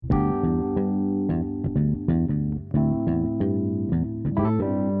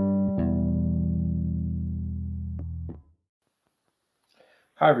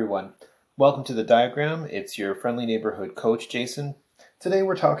Hi everyone, welcome to the diagram. It's your friendly neighborhood coach, Jason. Today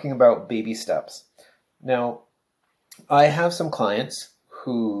we're talking about baby steps. Now, I have some clients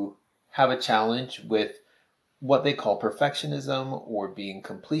who have a challenge with what they call perfectionism or being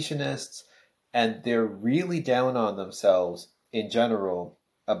completionists, and they're really down on themselves in general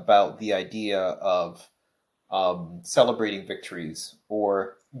about the idea of celebrating victories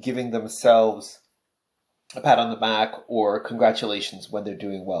or giving themselves a pat on the back or congratulations when they're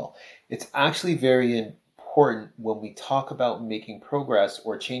doing well. It's actually very important when we talk about making progress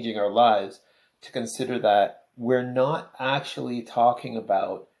or changing our lives to consider that we're not actually talking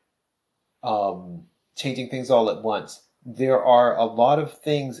about changing things all at once. There are a lot of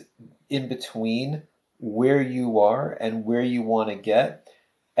things in between where you are and where you want to get.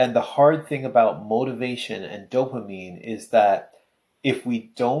 And the hard thing about motivation and dopamine is that if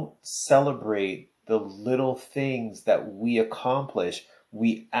we don't celebrate the little things that we accomplish,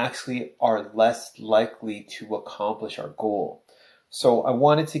 we actually are less likely to accomplish our goal. So I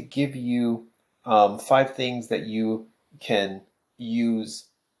wanted to give you 5 things that you can use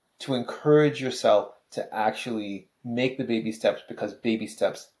to encourage yourself to actually make the baby steps, because baby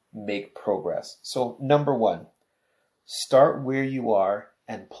steps make progress. So number 1, start where you are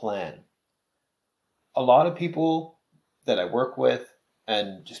and plan. A lot of people that I work with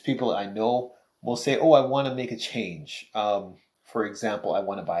and just people that I know will say, oh, I want to make a change. For example, I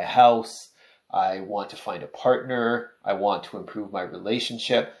want to buy a house. I want to find a partner. I want to improve my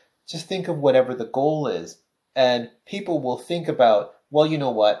relationship. Just think of whatever the goal is. And people will think about, well, you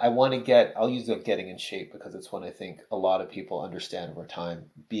know what? I'll use the getting in shape because it's one I think a lot of people understand over time,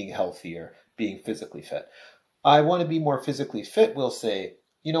 being healthier, being physically fit. I want to be more physically fit, we'll say,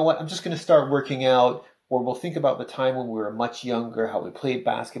 you know what, I'm just going to start working out. Or we'll think about the time when we were much younger, how we played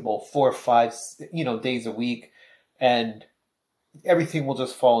basketball 4 or 5, days a week, and everything will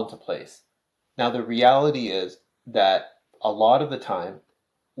just fall into place. Now, the reality is that a lot of the time,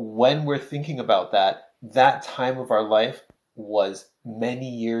 when we're thinking about that time of our life was many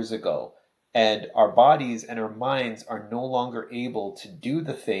years ago, and our bodies and our minds are no longer able to do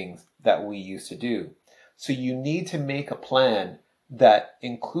the things that we used to do. So you need to make a plan that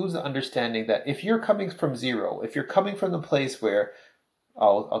includes the understanding that if you're coming from zero, if you're coming from the place where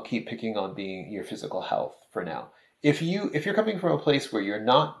I'll keep picking on being your physical health for now. If you're coming from a place where you're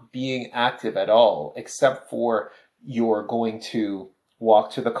not being active at all, except for you're going to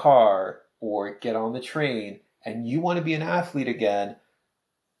walk to the car or get on the train, and you want to be an athlete again,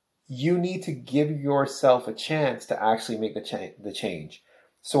 you need to give yourself a chance to actually make the change.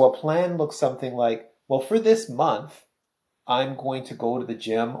 So a plan looks something like, well, for this month, I'm going to go to the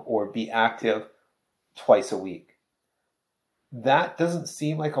gym or be active twice a week. That doesn't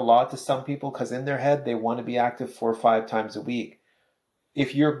seem like a lot to some people because in their head, they want to be active 4 or 5 times a week.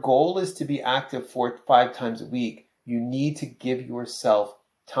 If your goal is to be active 4 or 5 times a week, you need to give yourself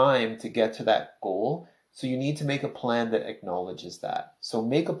time to get to that goal. So you need to make a plan that acknowledges that. So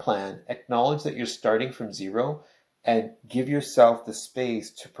make a plan, acknowledge that you're starting from zero, and give yourself the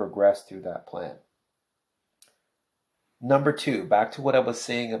space to progress through that plan. Number 2, back to what I was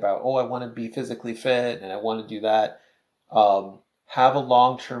saying about, I want to be physically fit and I want to do that. Have a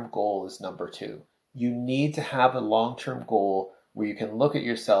long-term goal is number 2. You need to have a long-term goal where you can look at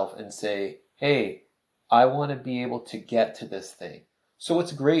yourself and say, hey, I want to be able to get to this thing. So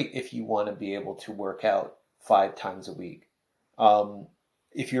it's great if you want to be able to work out 5 times a week.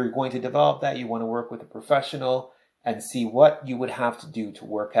 If you're going to develop that, you want to work with a professional and see what you would have to do to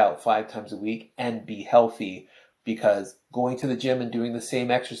work out 5 times a week and be healthy, because going to the gym and doing the same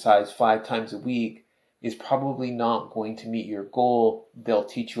exercise 5 times a week is probably not going to meet your goal. They'll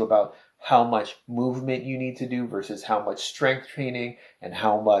teach you about how much movement you need to do versus how much strength training and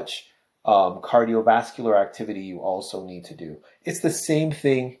how much cardiovascular activity you also need to do. It's the same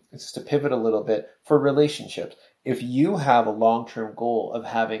thing, just to pivot a little bit, for relationships. If you have a long-term goal of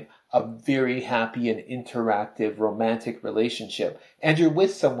having a very happy and interactive romantic relationship and you're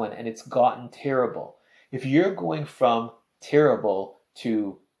with someone and it's gotten terrible, if you're going from terrible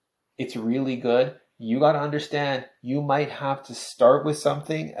to it's really good, you got to understand you might have to start with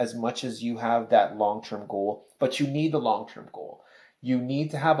something as much as you have that long-term goal, but you need the long-term goal. You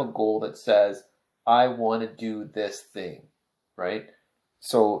need to have a goal that says, I want to do this thing, right?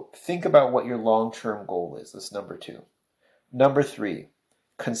 So think about what your long-term goal is. That's number 2. Number 3,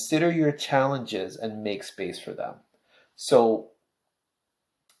 consider your challenges and make space for them. So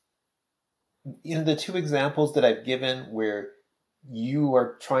in the 2 examples that I've given where you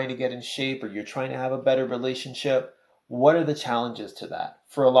are trying to get in shape or you're trying to have a better relationship, what are the challenges to that?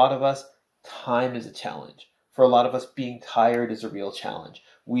 For a lot of us, time is a challenge. For a lot of us, being tired is a real challenge.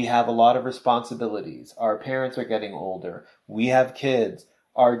 We have a lot of responsibilities. Our parents are getting older. We have kids.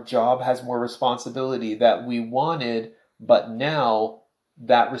 Our job has more responsibility that we wanted, but now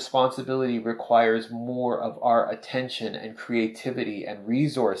that responsibility requires more of our attention and creativity and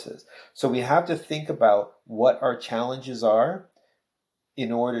resources. So we have to think about what our challenges are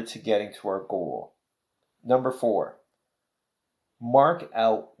in order to getting to our goal. Number 4, mark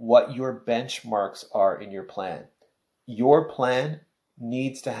out what your benchmarks are in your plan. Your plan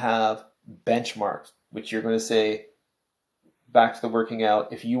needs to have benchmarks, which you're going to say, back to the working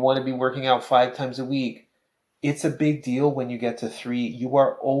out. If you want to be working out 5 times a week, it's a big deal when you get to 3. You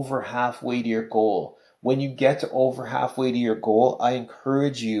are over halfway to your goal. When you get to over halfway to your goal, I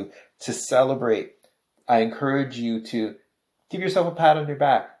encourage you to celebrate. I encourage you to give yourself a pat on your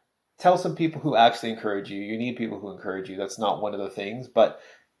back. Tell some people who actually encourage you. You need people who encourage you. That's not one of the things, but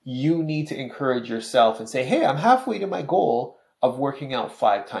you need to encourage yourself and say, hey, I'm halfway to my goal of working out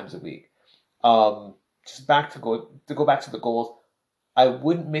 5 times a week. Just to go back to the goals, I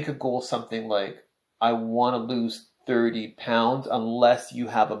wouldn't make a goal something like, I want to lose 30 pounds unless you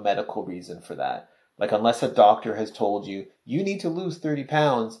have a medical reason for that. Like unless a doctor has told you, you need to lose 30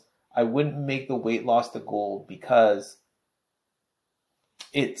 pounds, I wouldn't make the weight loss the goal because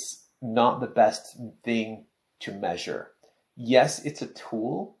it's not the best thing to measure. Yes, it's a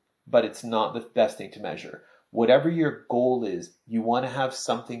tool, but it's not the best thing to measure. Whatever your goal is, you want to have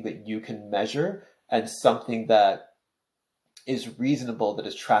something that you can measure and something that is reasonable, that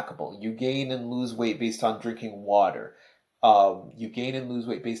is trackable. You gain and lose weight based on drinking water. You gain and lose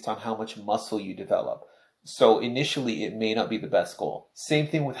weight based on how much muscle you develop. So initially, it may not be the best goal. Same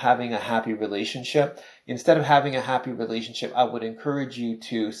thing with having a happy relationship. Instead of having a happy relationship, I would encourage you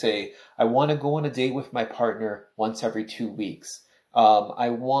to say, I want to go on a date with my partner once every 2 weeks.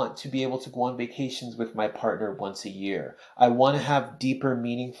 I want to be able to go on vacations with my partner once a year. I want to have deeper,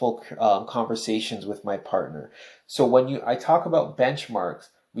 meaningful conversations with my partner. So when I talk about benchmarks,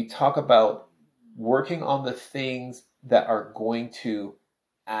 we talk about working on the things that are going to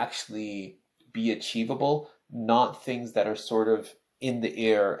actually be achievable, not things that are sort of in the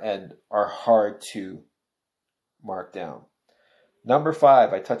air and are hard to mark down. Number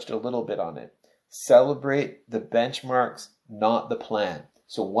 5, I touched a little bit on it. Celebrate the benchmarks, not the plan.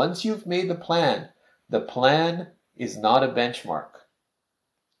 So once you've made the plan is not a benchmark.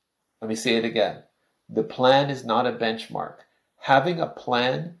 Let me say it again. The plan is not a benchmark. Having a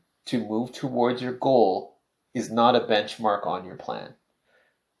plan to move towards your goal is not a benchmark on your plan.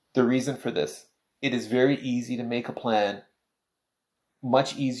 The reason for this, it is very easy to make a plan,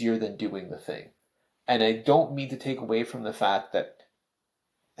 much easier than doing the thing. And I don't mean to take away from the fact that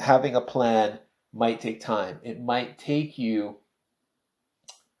having a plan might take time. It might take you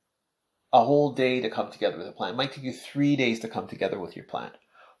a whole day to come together with a plan. It might take you 3 days to come together with your plan.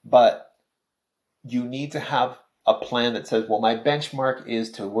 But you need to have a plan that says, well, my benchmark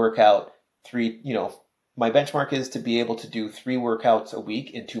is to work out my benchmark is to be able to do 3 workouts a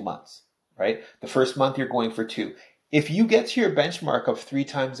week in 2 months, right? The first month you're going for 2. If you get to your benchmark of 3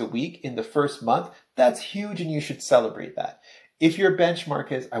 times a week in the first month, that's huge and you should celebrate that. If your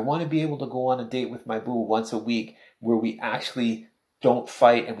benchmark is, I want to be able to go on a date with my boo once a week where we actually don't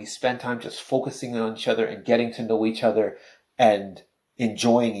fight and we spend time just focusing on each other and getting to know each other and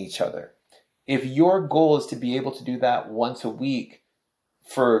enjoying each other. If your goal is to be able to do that once a week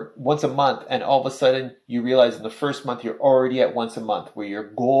for once a month, and all of a sudden you realize in the first month you're already at once a month, where your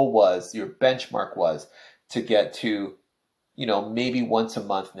goal was, your benchmark was to get to, maybe once a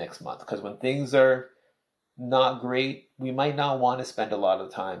month next month. Because when things are not great, we might not want to spend a lot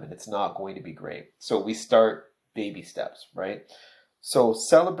of time and it's not going to be great. So we start baby steps, right? So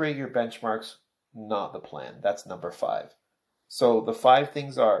celebrate your benchmarks, not the plan. That's number 5. So the 5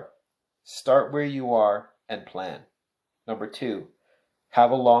 things are: start where you are and plan. Number 2,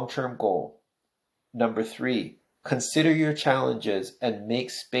 have a long-term goal. Number 3, consider your challenges and make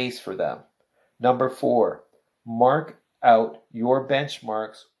space for them. Number 4, mark out your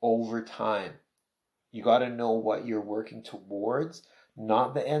benchmarks over time. You got to know what you're working towards,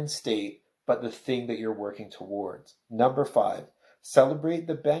 not the end state, but the thing that you're working towards. Number 5, celebrate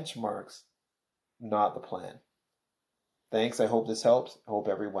the benchmarks, not the plan. Thanks. I hope this helps. I hope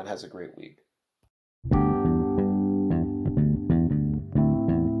everyone has a great week.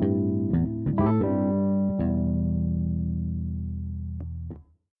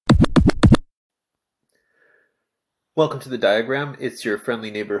 Welcome to The Diagram. It's your friendly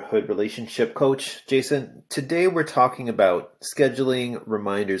neighborhood relationship coach, Jason. Today we're talking about scheduling,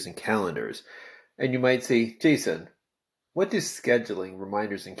 reminders, and calendars. And you might say, Jason, what do scheduling,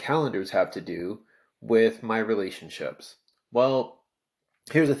 reminders, and calendars have to do with my relationships? Well,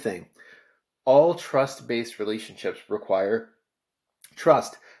 here's the thing. All trust-based relationships require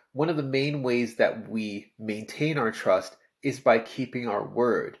trust. One of the main ways that we maintain our trust is by keeping our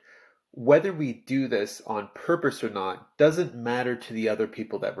word. Whether we do this on purpose or not doesn't matter to the other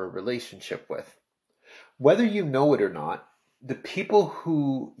people that we're in relationship with. Whether you know it or not, the people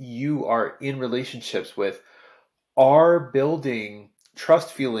who you are in relationships with are building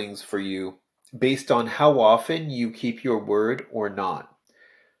trust feelings for you based on how often you keep your word or not.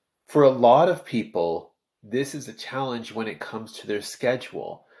 For a lot of people, this is a challenge when it comes to their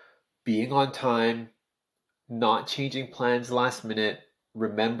schedule. Being on time, not changing plans last minute,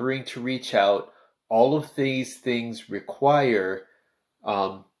 remembering to reach out, all of these things require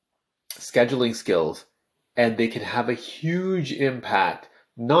scheduling skills, and they can have a huge impact.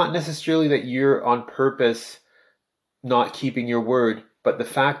 Not necessarily that you're on purpose not keeping your word, but the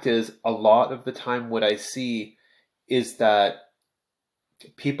fact is, a lot of the time, what I see is that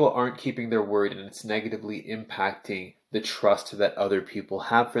people aren't keeping their word and it's negatively impacting the trust that other people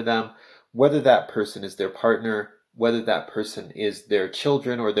have for them, whether that person is their partner, whether that person is their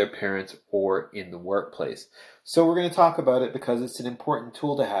children or their parents or in the workplace. So we're going to talk about it because it's an important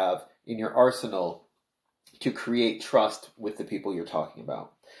tool to have in your arsenal to create trust with the people you're talking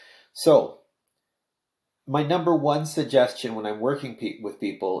about. So my number one suggestion when I'm working with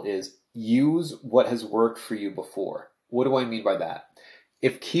people is use what has worked for you before. What do I mean by that?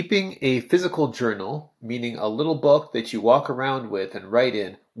 If keeping a physical journal, meaning a little book that you walk around with and write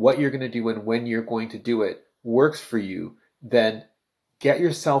in what you're going to do and when you're going to do it, works for you, then get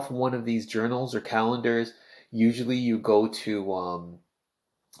yourself one of these journals or calendars. Usually you go to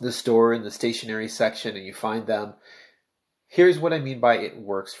the store in the stationery section and you find them. Here's what I mean by it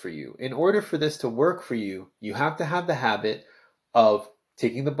works for you. In order for this to work for you, you have to have the habit of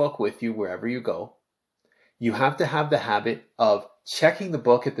taking the book with you wherever you go. You have to have the habit of checking the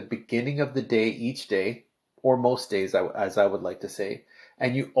book at the beginning of the day each day, or most days, as I would like to say.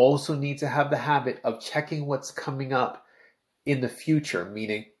 And you also need to have the habit of checking what's coming up in the future,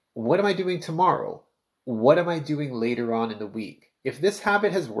 meaning, what am I doing tomorrow? What am I doing later on in the week? If this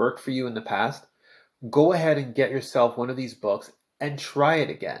habit has worked for you in the past, go ahead and get yourself one of these books and try it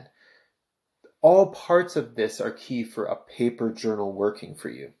again. All parts of this are key for a paper journal working for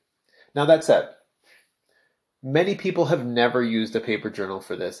you. Now that said, many people have never used a paper journal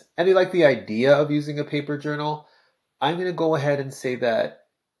for this, and they like the idea of using a paper journal. I'm going to go ahead and say that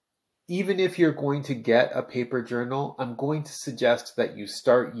even if you're going to get a paper journal, I'm going to suggest that you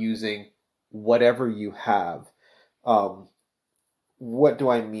start using whatever you have. What do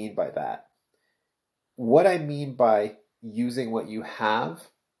I mean by that? What I mean by using what you have,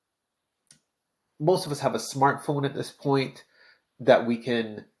 most of us have a smartphone at this point that we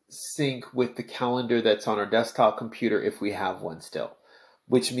can sync with the calendar that's on our desktop computer if we have one still.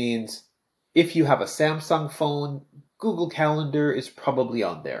 Which means if you have a Samsung phone, Google Calendar is probably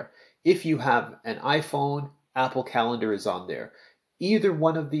on there. If you have an iPhone, Apple Calendar is on there. Either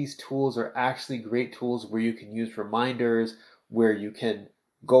one of these tools are actually great tools where you can use reminders, where you can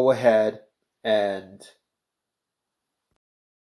go ahead and